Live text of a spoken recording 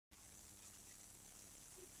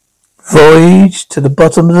Voyage to the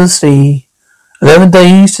bottom of the sea. 11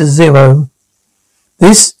 days to zero.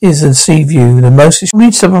 This is a sea view, the most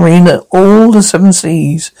extreme submarine in all the seven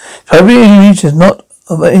seas. Voyage is not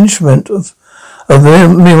of an instrument of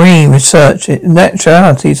marine research. In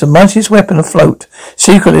actuality, it's the mightiest weapon afloat,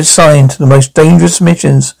 secretly assigned to the most dangerous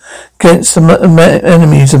missions against the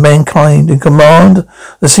enemies of mankind. In command,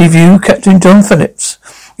 the Sea View, Captain John Phillips.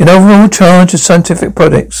 In overall charge of scientific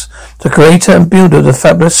projects, the creator and builder of the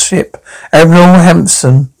fabulous ship, Admiral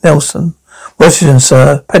Nelson. Washington,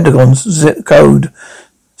 sir. Pentagon's zip code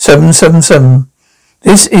 777.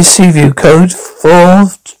 This is Seaview code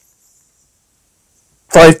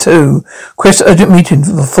 452. Request urgent meeting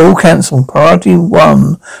for full cancel. Priority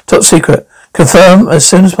 1. Top secret. Confirm as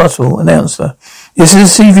soon as possible. Announcer. This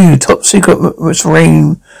is Seaview top secret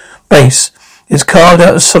marine base. It's carved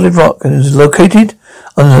out of solid rock and is located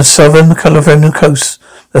on the southern California coast.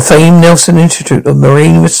 The famed Nelson Institute of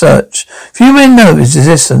Marine Research. Few men know its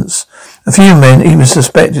existence. A few men even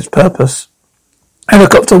suspect its purpose.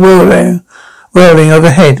 Helicopter whirling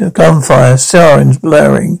overhead, gunfire, sirens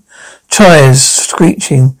blaring, tires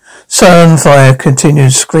screeching, siren fire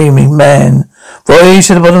continues screaming, man. Voyage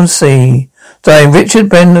to the bottom sea. Dying Richard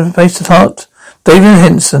Ben Hart, David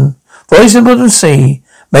Henson. Voyage to the bottom sea.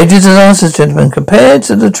 Major disasters, gentlemen, compared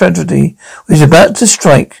to the tragedy which is about to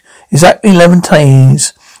strike. Exactly 11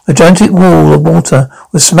 days. A gigantic wall of water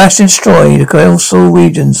was smashed and destroyed the coastal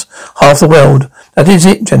regions, half the world. That is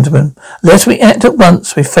it, gentlemen. Unless we act at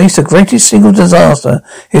once, we face the greatest single disaster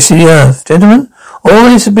history of the earth. Gentlemen, all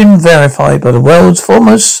this has been verified by the world's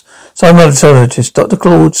foremost seismologist, Dr.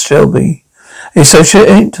 Claude Shelby,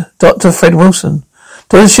 Associate Dr. Fred Wilson.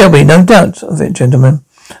 Dr. Shelby, no doubt of it, gentlemen.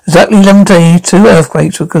 Exactly 11 days, 2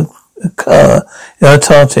 earthquakes will occur in the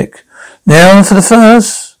Antarctic. Now for the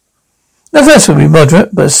first. The first will be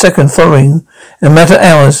moderate, but the second following in a matter of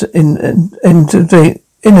hours inundate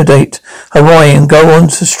Hawaii and go on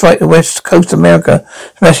to strike the west coast of America,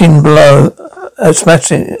 smashing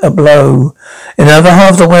a blow. In the other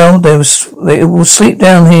half of the world, they will sleep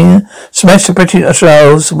down here, smash the British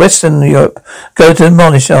Isles, Western Europe, go to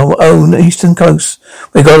demolish our own eastern coast.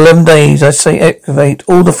 We've got 11 days, I say activate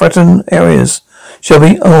all the threatened areas.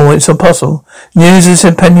 Shelby, oh, it's impossible. News of this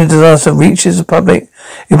impending disaster reaches the public.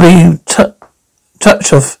 It will be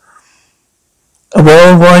touch of a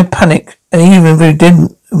worldwide panic, and even if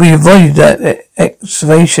we avoided that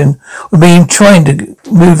excavation, we've been trying to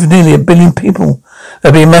move nearly 1 billion people.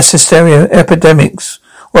 There'll be mass hysteria, epidemics,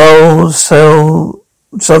 world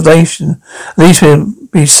salvation. At least we'll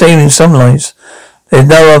be saving some lives. There's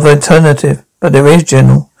no other alternative, but there is,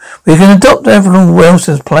 General. We can adopt Admiral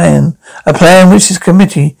Wilson's plan, a plan which this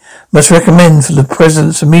committee must recommend for the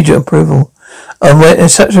President's immediate approval. And when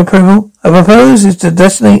such approval, I propose is to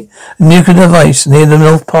detonate a nuclear device near the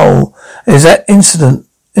North Pole. Is that instant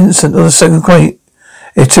of the second quake?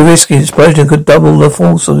 It's too risky. The explosion could double the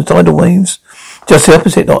force of the tidal waves. Just the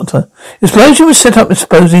opposite, Doctor. The explosion was set up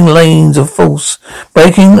exposing lanes of force,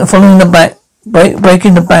 breaking the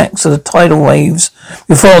backs of the tidal waves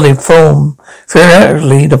before they form.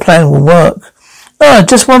 Theoretically, the plan will work.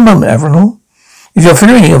 Just one moment, Admiral. If your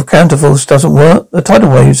theory of counterforce doesn't work, the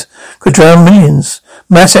tidal waves could drown millions.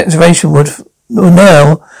 Mass activation would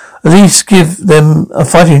now at least give them a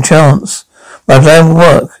fighting chance. My plan will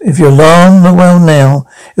work. If you alarm the world now,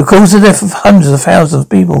 it will cause the death of hundreds of thousands of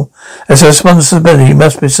people. As a responsibility, you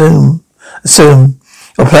must assume.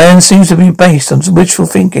 Your plan seems to be based on wishful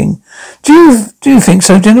thinking. Do you think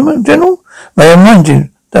so, General? May I remind you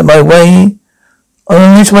that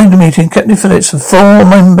on his way to meeting, Captain Phillips and 4 of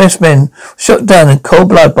my best men were shot down in cold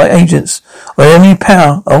blood by agents of enemy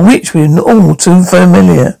power, of which we are all too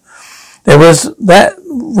familiar. That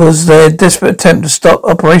was their desperate attempt to stop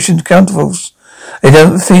Operation Counterforce. They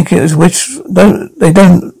don't think it was wishful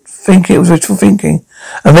thinking.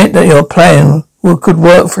 Admit that your plan could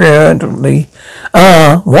work theoretically.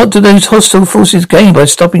 What do those hostile forces gain by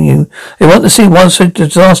stopping you? They want to see widespread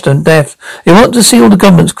disaster and death. They want to see all the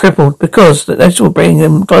governments crippled because that will bring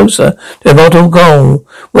them closer to their mortal goal,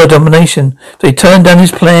 world domination. If they turn down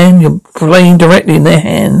his plan, you're playing directly in their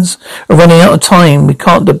hands. We're running out of time. We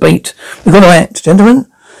can't debate. We've got to act, gentlemen.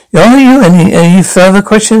 Are you any further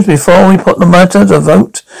questions before we put the matter to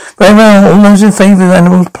vote? Very well. All those in favour of the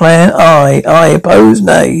animal's plan, aye. Opposed,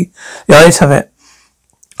 nay. The ayes have it.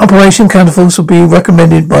 Operation Counterforce will be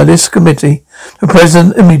recommended by this committee to the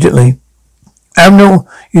President immediately. Admiral,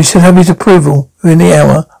 you should have his approval within the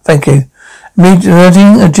hour. Thank you.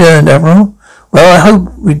 Meeting adjourned, Admiral. Well, I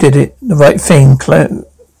hope we did it. The right thing,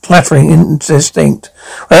 clattering instinct.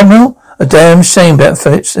 Well, Admiral, a damn shame about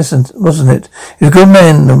Phillips, wasn't it? He was a good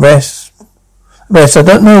man, the Best, I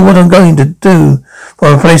don't know what I'm going to do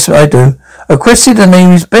for a place I do. I requested the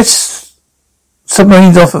Navy's best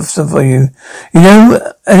submarines officer for you. You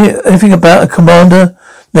know anything about a commander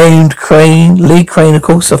named Crane? Lee Crane, of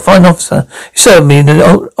course, a fine officer. He served me in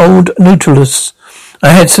the old Nautilus. I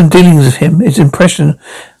had some dealings with him. My impression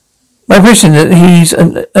that he's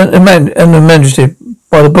unimaginative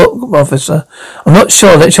by the book officer. I'm not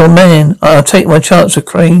sure that's your man. I'll take my chance with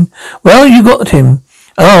Crane. Well, you got him.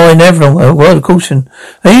 Oh, I never know. A word of caution.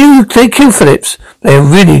 They killed Phillips. They were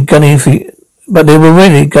really gunning for you. But they were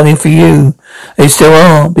really gunning for you. They still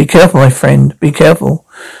are. Be careful, my friend. Be careful.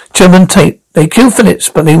 German tape. They killed Phillips,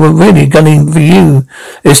 but they were really gunning for you.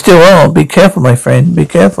 They still are. Be careful, my friend. Be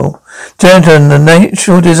careful. Gentlemen, the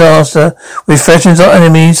natural disaster which threatens our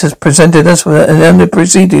enemies has presented us with an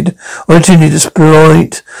unprecedented opportunity to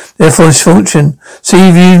exploit their fortune.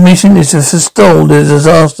 Sea View's mission is to forestall the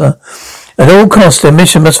disaster. At all costs, their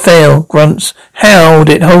mission must fail. Grunts. Hold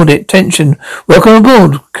it. Tension. Welcome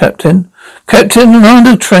aboard, Captain. Captain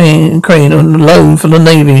Commander Crane on loan for the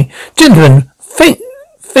Navy. Gentlemen, thank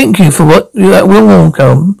you for that warm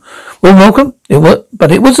welcome. Warm welcome?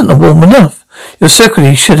 But it wasn't warm enough. Your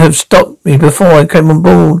secretary should have stopped me before I came on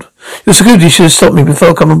board. Right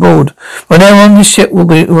now on, this ship will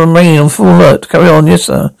remain on full alert. Carry on, yes,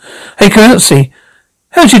 sir. Hey, Currency,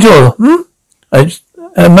 how'd you do? I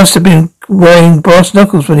must have been wearing brass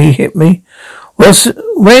knuckles when he hit me. Well,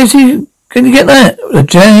 where's he? Can you get that? The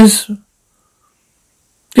jazz?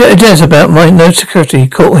 Get a jazz about my no security.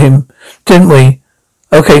 Caught him, didn't we?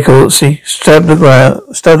 Okay, Currency. Stab the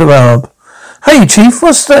barb. Hey, Chief,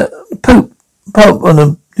 what's that poop on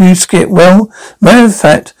the new skip? Well, matter of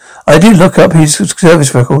fact, I did look up his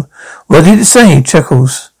service record. What did it say?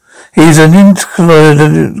 Chuckles. He's an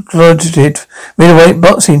intercollegiate middleweight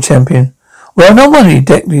boxing champion. Well, not only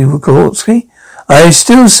Deputy Kowalski. I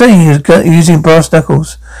still say he's using brass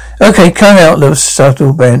knuckles. Okay, cut out the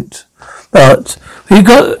subtle bent. But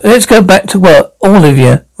let's go back to work, all of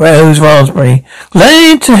you. Rose Raspberry.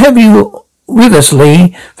 Glad to have you with us,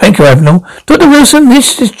 Lee. Thank you, Admiral. Dr. Wilson,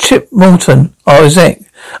 this is Chip Morton, our exec.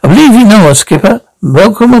 I believe you know us, Skipper.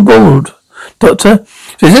 Welcome aboard, Doctor.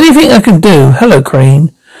 If there's anything I can do, hello,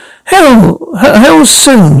 Crane. How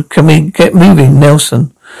soon can we get moving,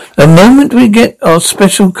 Nelson? The moment we get our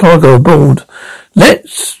special cargo aboard.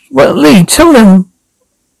 Lee, tell them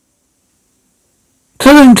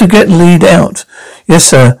to get lead out. Yes,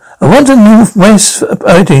 sir. I want a northwest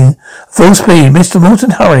heading, full speed. Mr.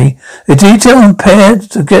 Morton, hurry. The detail impaired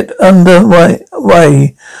to get under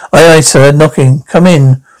way. Aye, sir. Knocking. Come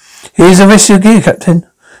in. Here's the rest of your gear, Captain.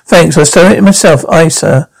 Thanks. I'll stow it myself. Aye,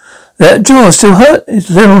 sir. That jaw still hurt? It's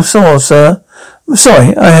a little sore, sir. I'm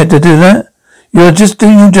sorry I had to do that. You're just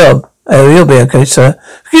doing your job. Oh, you'll be okay, sir.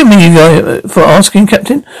 Forgive me for asking,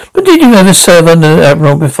 Captain, but did you ever serve under the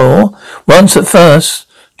Admiral before? Once at first.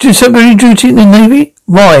 Did you serve any duty in the Navy?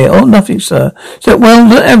 Why? Oh, nothing, sir. So, well,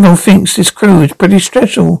 the Admiral thinks this crew is pretty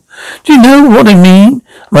special. Do you know what I mean?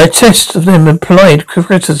 My test of them applied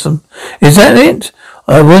criticism. Is that it?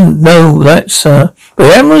 I wouldn't know that, sir. But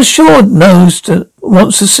the Admiral sure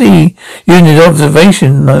wants to see unit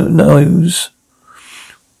observation knows.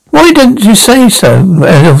 Why didn't you say so,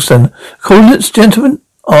 Elson? Coordinates, gentlemen?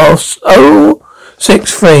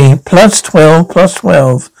 63 plus 12 plus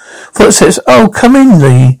 12. Footsteps. Oh, come in,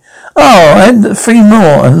 Lee. Oh, I had 3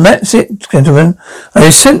 more, and that's it, gentlemen. Are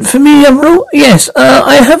you sent for me, Admiral? Yes,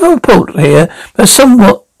 I have a report here, but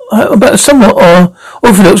somewhat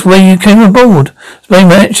orthodox way you came aboard. Explain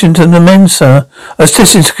my action to the men, sir. I was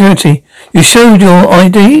testing security. You showed your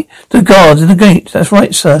ID? The guards at the gate. That's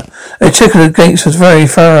right, sir. A check of the gates was very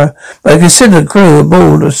thorough, but I considered the crew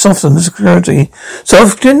aboard would soften the security.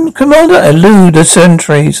 Soften, Commander? Elude the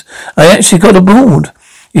sentries. I actually got aboard.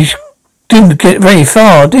 You didn't get very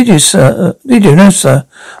far, did you, sir? Did you? No, sir.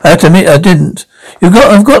 I have to admit I didn't.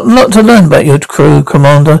 I've got a lot to learn about your crew,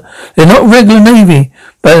 Commander. They're not regular Navy,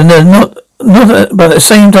 but they're not. But at the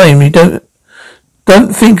same time, you don't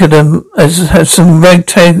think of them as some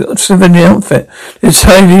ragtag civilian outfit. It's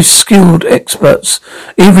highly skilled experts,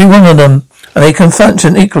 every one of them, and they can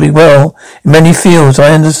function equally well in many fields.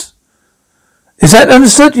 I understand. Is that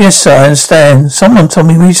understood? Yes, sir, I understand. Someone told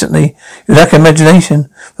me recently you lack imagination.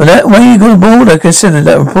 But that way you got aboard, I considered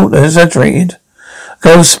that report exaggerated.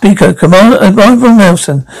 Go speaker, Admiral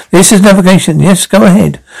Nelson. This is navigation. Yes, go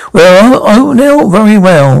ahead. Well, now, very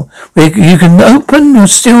well. You can open your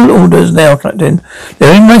steel orders now, Captain.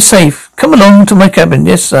 They're in my safe. Come along to my cabin.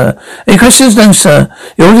 Yes, sir. Any questions? No, sir.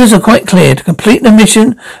 The orders are quite clear. To complete the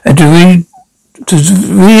mission and to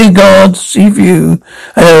rear guard Sea View.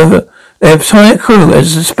 Their entire crew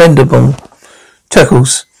is expendable.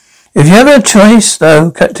 Chuckles. If you have a choice,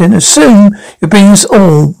 though, Captain, assume you bring us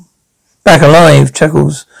all back alive,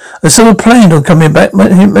 chuckles. I sort of planned on coming back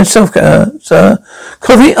myself, sir.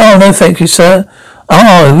 Coffee? Oh, no, thank you, sir.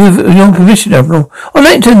 With your permission, Admiral, I'd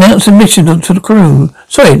like to announce a mission to the crew.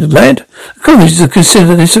 Sorry, lad. The crew is to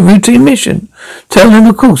consider this a routine mission. Tell them,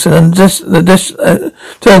 of course, the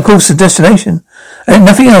destination. And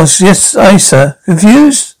nothing else. Yes, aye, sir.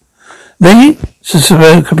 Confused? Lee?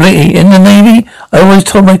 Completely. In the Navy, I always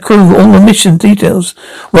told my crew all the mission details.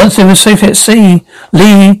 Once they were safe at sea,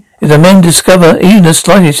 Lee, if the men discover even the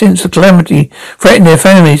slightest sense of calamity threaten their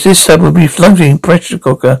families, this sub will be floating pressure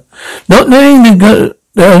cooker. Not knowing they're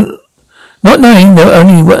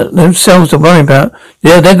only themselves to worry about.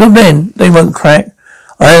 Yeah, they're good men. They won't crack.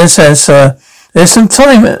 I understand, sir. There's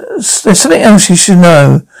something else you should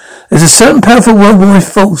know. There's a certain powerful World War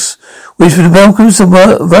force which welcomes the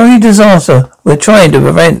very disaster we're trying to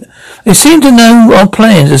prevent. They seem to know our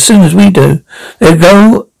plans as soon as we do.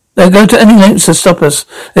 They'll go to any lengths to stop us.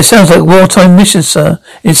 It sounds like wartime mission, sir.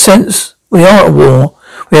 In a sense, we are at war.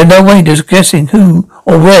 We have no way of guessing who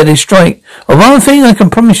or where they strike. But one thing I can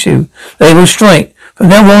promise you, they will strike. From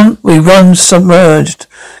now on, we run submerged.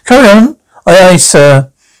 Carry on. Aye, aye,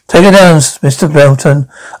 sir. Take it down, Mr. Belton.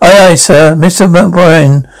 Aye, aye, sir. Mr.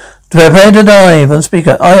 O'Brien. Prepare to dive on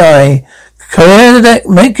speaker. Aye, aye. Clear the deck.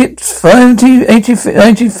 Make it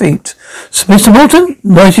 80 feet. Mr. Morton?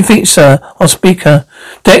 90 feet, sir. On speaker.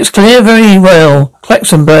 Deck's clear very well.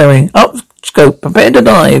 Klaxon bearing. Up scope. Prepare to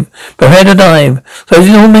dive. Prepare to dive.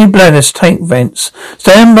 Closing all main bladders tank vents.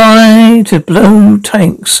 Stand by to blow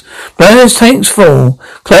tanks. Bladders tanks full.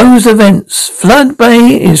 Close the vents. Flood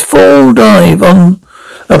bay is full dive on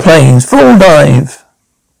the planes. Full dive.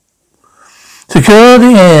 Secure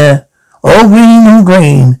the air. All green, all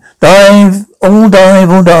green. Dive, all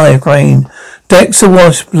crane. Decks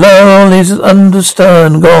awash. Blow is under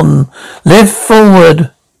stern. Gone. Lift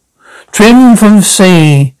forward. Trim from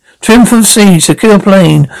sea. Secure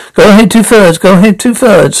plane. Go ahead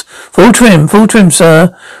 2/3. Full trim,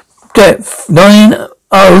 sir. Depth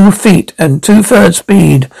 90 feet and 2/3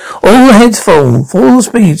 speed. All heads full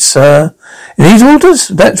speed, sir. In these waters?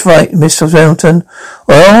 That's right, Mr. Felton.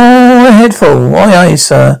 All ahead full. Aye, aye,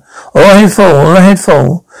 sir. All ahead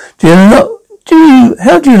full.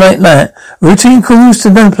 How do you like that? Routine cruise to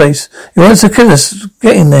no place. You want to kill us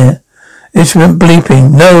getting there. Instrument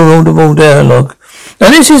bleeping. No audible dialogue. Now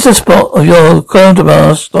this is the spot of your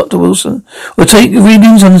counterbalance, Dr. Wilson. We'll take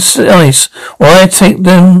readings on the ice while I take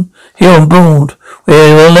them here on board. We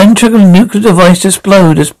will then trigger a nuclear device to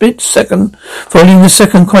explode a split second following the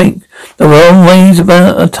second quake. The world weighs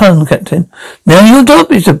about a ton, Captain. Now your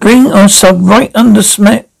job is to bring our sub right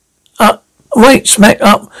smack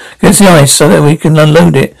up against the ice so that we can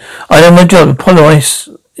unload it. I know my job. Polar ice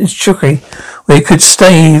is tricky. We could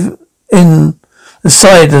stay in the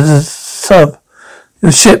side of the sub.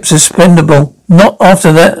 Your ship's expendable. Not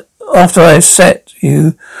after I set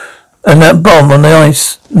you and that bomb on the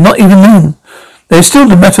ice. Not even then. There's still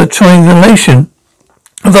the matter of triangulation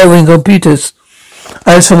involving computers.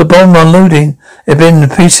 As for the bomb unloading, it had been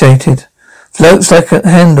appreciated. Floats like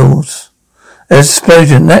handles.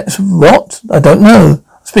 Explosion. That's what? I don't know.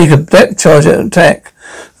 Speak of depth charge attack.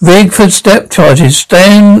 Rig for depth charges.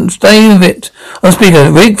 Stay with it. On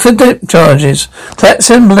speaker. Rig for depth charges.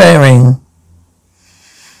 Klaxon blaring.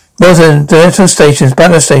 Water, directional stations,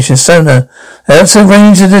 battle stations, sonar. That's a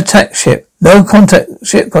range of the attack ship. No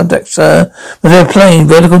ship contact, sir. With a plane,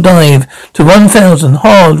 vertical dive to 1,000.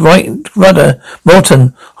 Hard right rudder.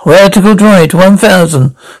 Morton. Vertical drive to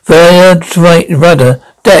 1,000. Third right rudder.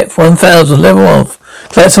 Depth 1,000. Level off.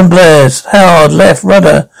 Klaxon blares. Hard left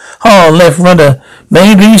rudder.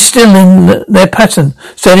 Maybe still in their pattern.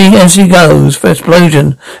 Steady as he goes for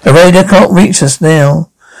explosion. A radar can't reach us now.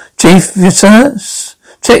 Chief, sir?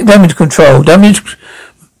 Check damage control.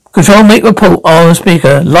 Make report. On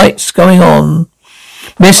speaker. Lights going on.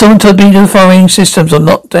 Missile and torpedo firing systems are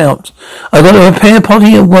knocked out. I've got a repair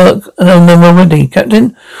party at work on them already.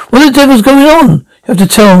 Captain, what the devil's going on? You have to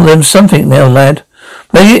tell them something now, lad.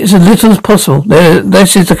 Make it as little as possible.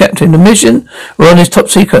 This is the captain. The mission, we're on is top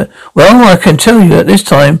secret. Well, I can tell you at this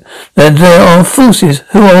time that there are forces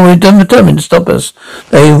who are determined to stop us.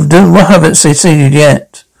 They haven't succeeded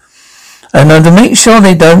yet. And to make sure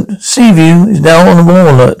they don't, Seaview is now on the war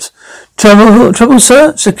alert. Trouble,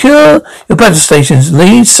 sir? Secure your battle stations.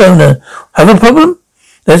 Lead sonar. Have a problem?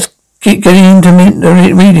 Let's keep getting into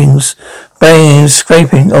readings. Banging,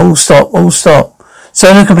 scraping. All stop.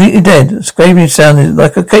 Sonar completely dead. Scraping sounded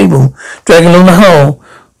like a cable dragging along the hull.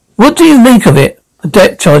 What do you make of it? The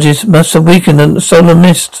depth charges must have weakened the solar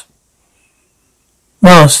mist.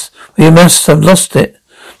 We must have lost it.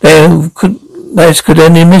 That could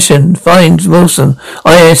end the mission. Find Wilson.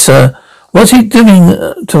 Aye, sir. What's he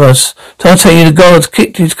doing to us? I'll tell you, the gods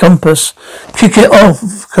kicked his compass. Kick it off,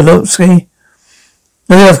 Kalotsky.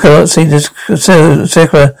 Look off, Kalotsky. The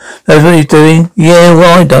secretary knows what he's doing. Yeah,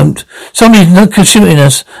 well, I don't. Somebody's shooting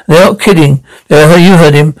us. They're not kidding. You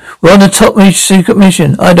heard him. We're on the top secret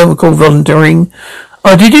mission. I don't recall volunteering.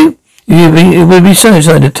 Oh, did you? It would be so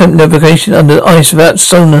inside attempt navigation under ice without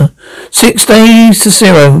sonar. 6 days to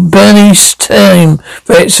 0. Bernie's time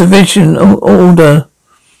for exhibition order.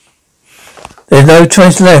 There's no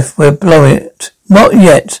choice left. We'll blow it. Not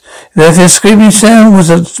yet. If the screaming sound was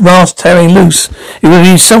a mast tearing loose, it would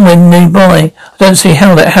be somewhere nearby. I don't see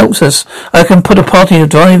how that helps us. I can put a party of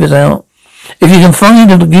drivers out. If you can find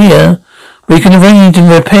the gear, we can arrange and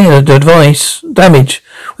repair the damage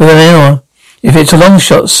within an hour. If it's a long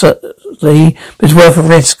shot, certainly, but it's worth a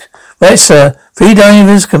risk. Right, sir. 3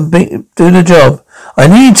 divers can do the job. I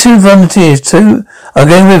need 2 volunteers. 2 are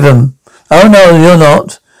going with them. Oh no, you're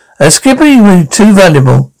not. A skipper will be too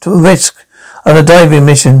valuable to risk on a diving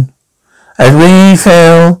mission. As we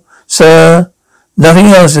fail, sir, nothing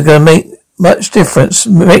else is going to make much difference.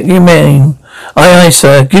 Make you mean. Aye,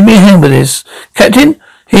 sir. Give me a hand with this. Captain,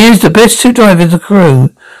 here's the best 2 divers of the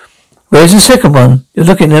crew. Where's the second one? You're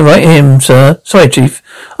looking at right him, sir. Sorry, Chief.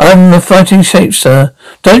 I'm a fighting shape, sir.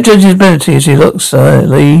 Don't judge his ability as he looks, sir,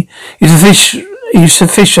 Lee. He's a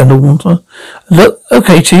fish underwater. Look,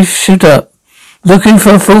 okay, Chief, shoot up. Looking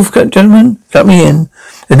for a fourth gentleman? Cut me in.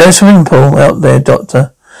 There's no swimming pool out there,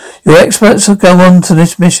 Doctor. Your experts will go on to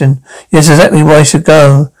this mission. Yes, exactly where I should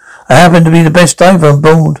go. I happen to be the best diver on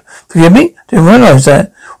board. Forgive me? Didn't realize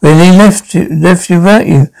that. We only left you without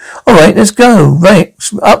you. All right, let's go. Right,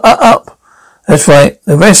 up. That's right.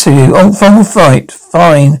 The rest of you on full flight.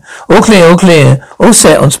 Fine. All clear. All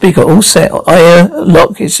set on speaker. All set. I hear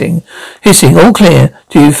lock hissing. All clear.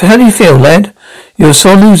 How do you feel, lad? You're a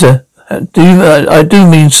sore loser. I do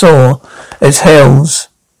mean sore. It's hells.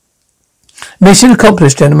 Mission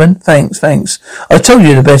accomplished, gentlemen. Thanks. I told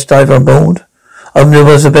you the best diver on board. I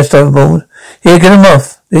was the best diver on board. Here, get them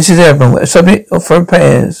off. This is everyone. Subject for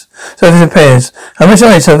repairs. How much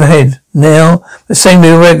ice overhead? Now, the same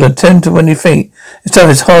irregular, 10 to 20 feet. This stuff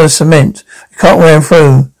is hard as cement. You can't wear them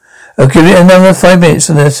through. I'll give it another 5 minutes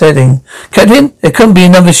and they're setting. Captain, there couldn't be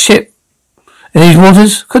another ship in these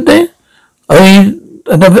waters, could there? Only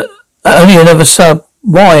another sub.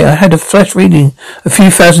 Why? I had a flash reading a few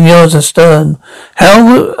thousand yards astern.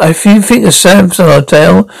 How? If you think the Sam's on our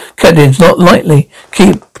tail, Captain's not likely.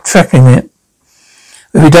 Keep tracking it.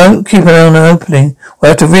 If we don't keep an eye on the opening, we'll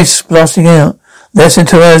have to risk blasting out. Less than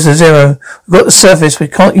 2 hours to 0. We've got the surface. We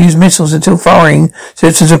can't use missiles until firing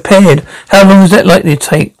systems repaired. How long is that likely to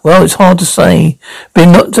take? Well, it's hard to say.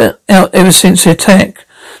 Been knocked out ever since the attack.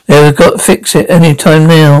 They've got to fix it any time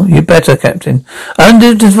now. You better, Captain.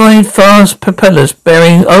 Undesigned fast propellers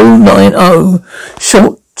bearing 090.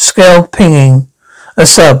 Short scale pinging. A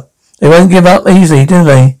sub. They won't give up easily, do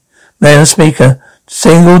they? Man speaker.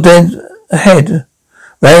 Single dead ahead.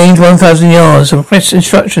 Range 1,000 yards. Press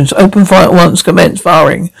instructions. Open fire at once. Commence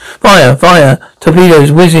firing. Fire.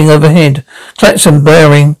 Torpedoes whizzing overhead. Klaxon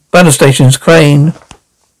bearing. Battle stations. Crane.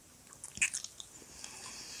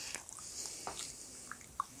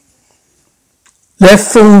 Left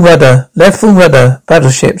full rudder.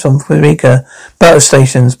 Battleships on speaker. Battle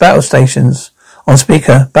stations. On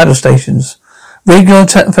speaker. Battle stations. Regular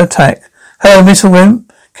attack for attack. Hello, missile room.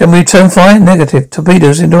 Can we return fire? Negative.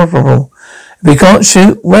 Torpedoes inoperable. If we can't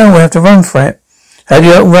shoot, well, we'll have to run for it. How do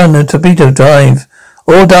you outrun a torpedo dive?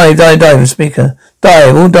 All dive, speaker.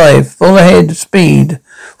 All dive. Full ahead, speed.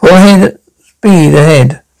 Ahead.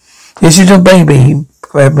 This is your baby,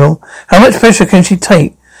 Admiral. How much pressure can she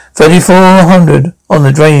take? 3,400 on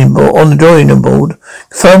the draining board.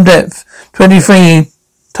 Confirmed depth,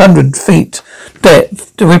 2,300 feet.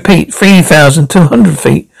 Depth, to repeat, 3,200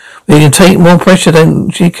 feet. We can take more pressure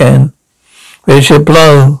than she can. We should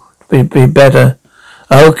blow. Be better.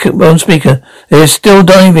 Oh, on speaker. They're still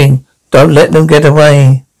diving. Don't let them get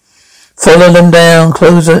away. Follow them down.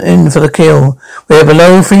 Close in for the kill. We are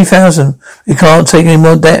below 3,000. We can't take any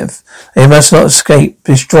more depth. They must not escape.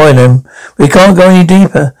 Destroy them. We can't go any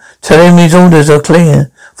deeper. Tell him his orders are clear.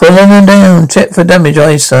 Follow them down. Check for damage,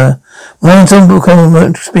 aye, sir.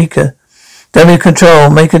 Monitor speaker. Damage control.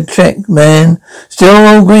 Make a check, man. Still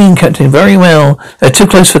all green, Captain. Very well. They're too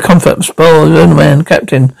close for comfort. Spoil man,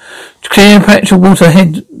 Captain. Clear patch of water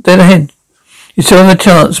dead ahead. You still have a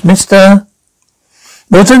chance, Mr.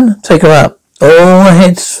 Wilton. Take her up. All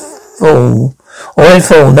heads full.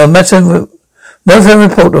 No matter. No further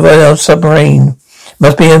report of our submarine.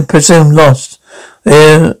 Must be presumed lost.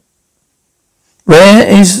 There Where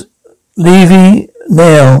is Levy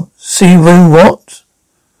now? See what?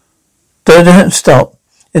 Don't stop.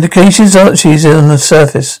 Indications are she's on the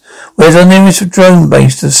surface. Where's our nearest drone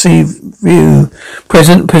base to see view?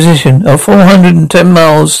 Present position of 410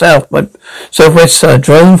 miles south by southwest side.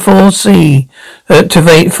 Drone 4C.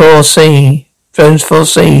 Activate 4C. Drones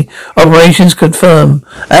 4C. Operations confirm.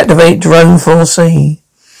 Activate drone 4C.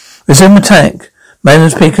 Resume attack. Man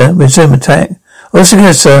and speaker. Resume attack. Also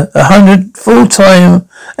good, sir. 100 full-time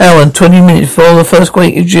hour and 20 minutes before the first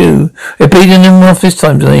quake is due. Repeating them off this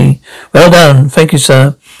time today. Well done. Thank you,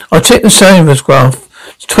 sir. I'll check the service graph.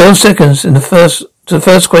 It's 12 seconds in the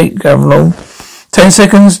first quake along. 10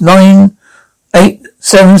 seconds. 9, 8,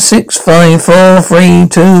 7, 6, 5, 4, 3,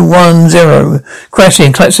 2, 1, 0.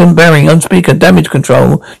 Crashing, collapsing, bearing, on speaker, damage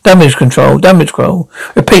control.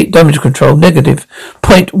 Repeat, damage control, negative.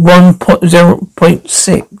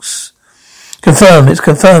 0.6. Confirm, it's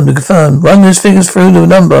confirmed. Run those figures through the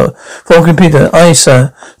number for computer. Aye,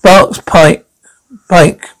 sir. Sparks, pipe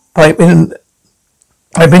in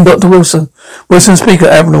Dr. Wilson. Wilson speaker,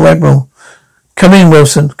 Admiral. Come in,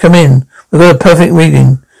 Wilson, come in. We've got a perfect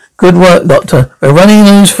reading. Good work, Doctor. We're running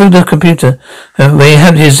those through the computer. And we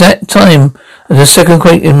have the exact time of the second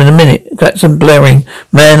quake in a minute. Jackson blaring.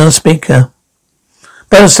 Man on speaker.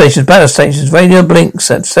 Battle stations. Radio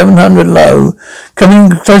blinks at 700 low.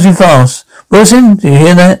 Coming closely fast. Wilson, do you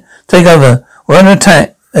hear that? Take over. We're under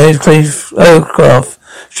attack. Aircraft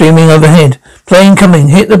streaming overhead. Plane coming.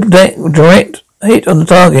 Hit the deck. Direct hit on the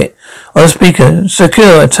target. On the speaker.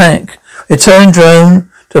 Secure attack. Return drone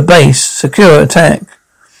to base. Secure attack.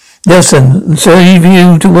 Nelson, still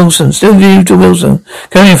view to Wilson.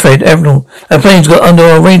 Coming, Fred, Admiral. That plane's got under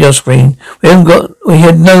our radar screen. We had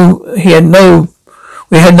no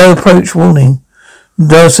approach warning.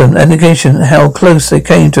 Nelson, indication how close they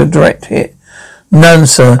came to a direct hit. None,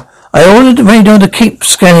 sir. I ordered the radar to keep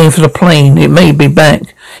scanning for the plane. It may be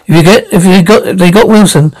back. If they got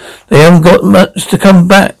Wilson, they haven't got much to come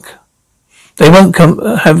back. They won't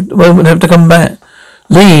have to come back.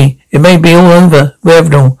 Lee, it may be all over.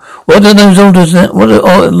 Admiral, what are those orders now? What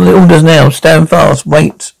are the orders now? Stand fast.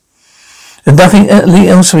 Wait. There's nothing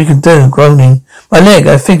else we can do. Groaning. My leg,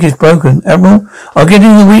 I think, is broken. Admiral, I'll get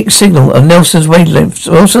in the weak signal of Nelson's wavelength.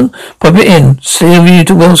 Wilson, pop it in. Steer you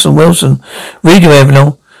to Wilson. Read you,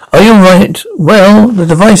 Admiral. Are you alright? Well, the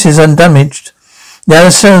device is undamaged. Now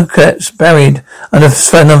the circuit's buried under a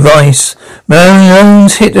fan of ice.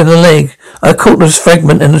 Malone's hit in the leg. I caught this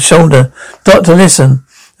fragment in the shoulder. Doctor, listen.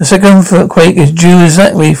 The second quake is due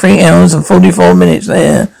exactly 3 hours and 44 minutes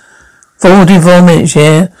there. 44 minutes,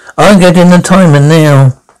 yeah. I'm getting the timer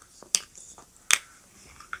now.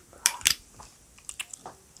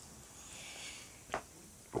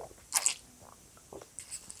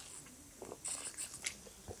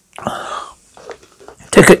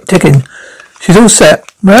 Ticking. She's all set.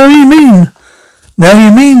 Now you mean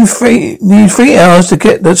 3 hours to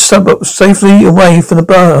get the suburb safely away from the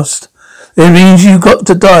blast. It means you got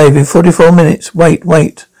to dive in 44 minutes. Wait.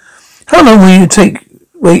 How long will it take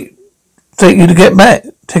you to get back?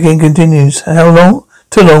 Ticking continues. How long?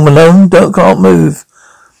 Too long, Malone. Can't move.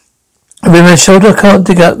 With my shoulder, can't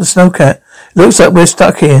dig out the snowcat. It looks like we're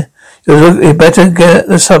stuck here. You better get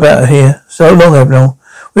the sub out of here. So long, Admiral.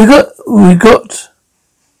 We have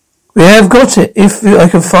got it. If I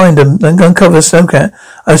can find them, then uncover the snowcat.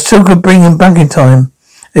 I still could bring him back in time.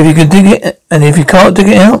 If you can dig it, and if you can't dig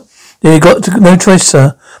it out, then you got no choice,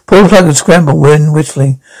 sir. Pull the plug and scramble. We're in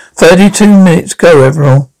whistling. 32 minutes. Go,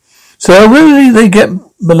 Admiral. So will they get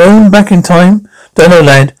Malone back in time? Don't know,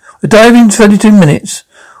 lad. We're diving 32 minutes.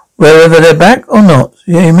 Whether they're back or not.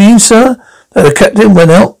 Yeah, you mean, sir, that the captain went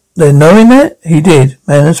out there knowing that? He did.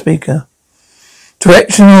 Man and speaker.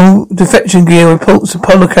 Directional defection gear reports the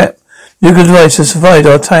polar cap nuclear device has survived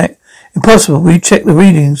our attack. Impossible. We checked the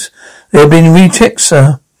readings. They have been rechecked,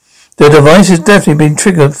 sir. The device has definitely been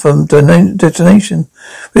triggered from detonation.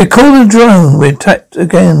 We call the drone. We attacked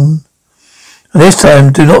again. And this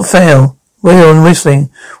time, do not fail. We're on whistling.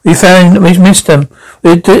 We missed them.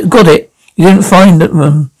 We got it. You didn't find them.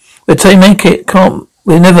 We'll make it.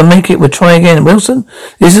 We'll never make it. We'll try again. Wilson,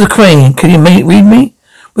 this is a crane. Can you read me?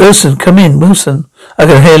 Wilson, come in, Wilson. I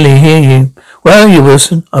can hardly hear you. Where are you,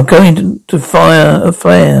 Wilson? I'm going to fire a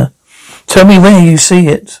flare. Tell me where you see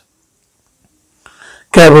it.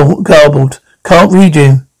 Garbled. Can't read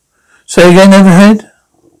you. Say again, overhead?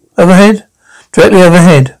 Directly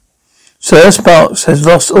overhead. Sir, Sparks has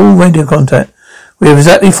lost all radio contact. We have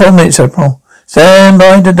exactly 4 minutes, April. Stand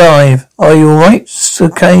by to dive. Are you alright?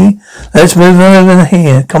 Okay. Let's move over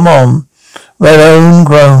here. Come on. Malone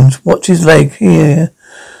groans. Watch his leg here.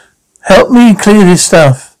 Help me clear this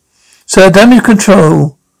stuff. Sir, damage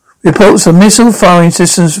control reports the missile firing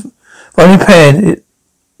systems were repaired. It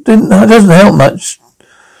doesn't help much.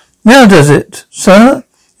 Now does it, sir?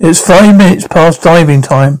 It's 5 minutes past diving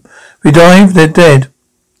time. We dive, they're dead.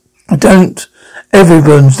 I don't.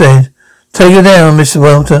 Everyone's dead. Take it down, Mr.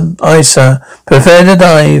 Welton. Aye, sir. Prepare to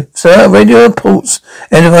dive. Sir, radio reports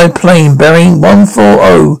identified plane bearing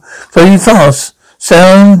 140. Very fast.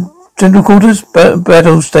 Sound general quarters,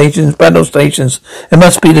 battle stations. It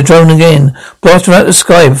must be the drone again. Blast out the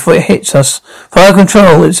sky before it hits us. Fire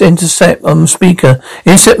control, it's intercept on speaker.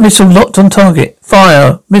 Intercept missile locked on target.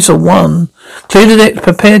 Fire. Missile 1. Clear the deck,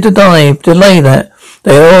 prepare to dive. Delay that.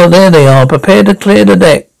 There they are. Prepare to clear the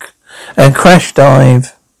deck. And crash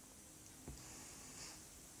dive.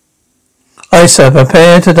 Aye, sir,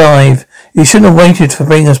 prepare to dive. You shouldn't have waited for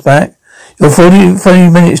bringing us back. You're 40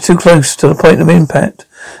 minutes too close to the point of impact.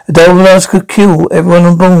 A double blast could kill everyone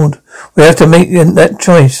on board. We have to make that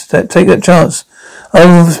choice. Take that chance.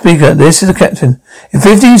 Over the speaker. This is the captain. In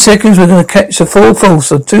 15 seconds, we're going to catch the full force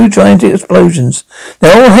of 2 giant explosions.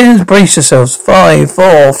 Now, all hands brace yourselves. 5,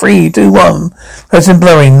 4, 3, 2, 1. Pressing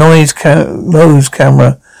blowing nose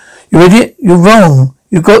camera. You idiot. You're wrong.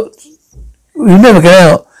 You'll never get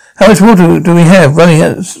out. How much water do we have running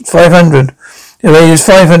at 500? There's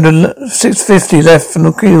 650 left from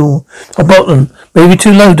the keel. A bottom. Maybe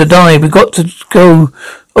too low to dive. We've got to go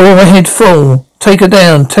overhead full. Take her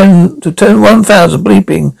down. 1,000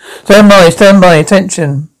 bleeping. Stand by.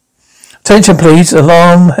 Attention, please.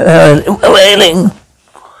 Alarm. Wailing.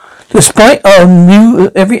 Despite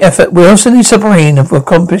every effort, we also need submarine have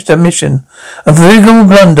accomplished our mission. A very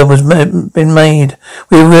blunder was been made.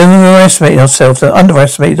 We overestimated ourselves and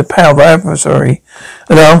underestimated the power of our adversary.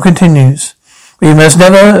 Alarm continues. We must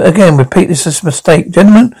never again repeat this mistake.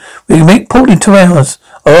 Gentlemen, we can make port in 2 hours.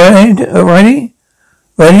 Already?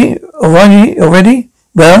 Well,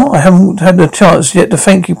 I haven't had the chance yet to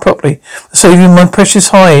thank you properly for saving my precious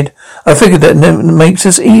hide. I figured that makes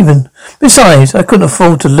us even. Besides, I couldn't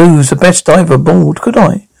afford to lose the best diver aboard, could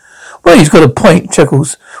I? Well, he's got a point,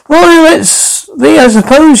 Chuckles. Well, let's be. I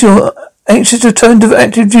suppose you're anxious to return to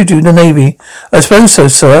active duty in the Navy. I suppose so,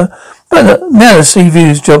 sir. But now the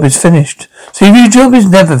Seaview's job is finished. Seaview's job is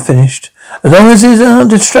never finished. As long as there are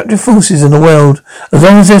destructive forces in the world, as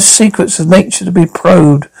long as there's secrets of nature to be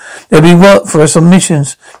probed, there'll be work for us on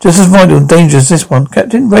missions just as vital and dangerous as this one.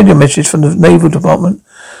 Captain, radio message from the Naval Department.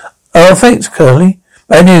 Oh, thanks, Curly.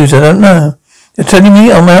 Bad news, I don't know. You're telling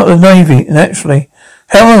me I'm out of the Navy, and actually,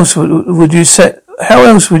 how else would you set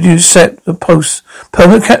the post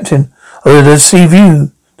permanent captain of the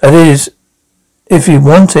Seaview? That is, if you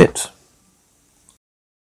want it.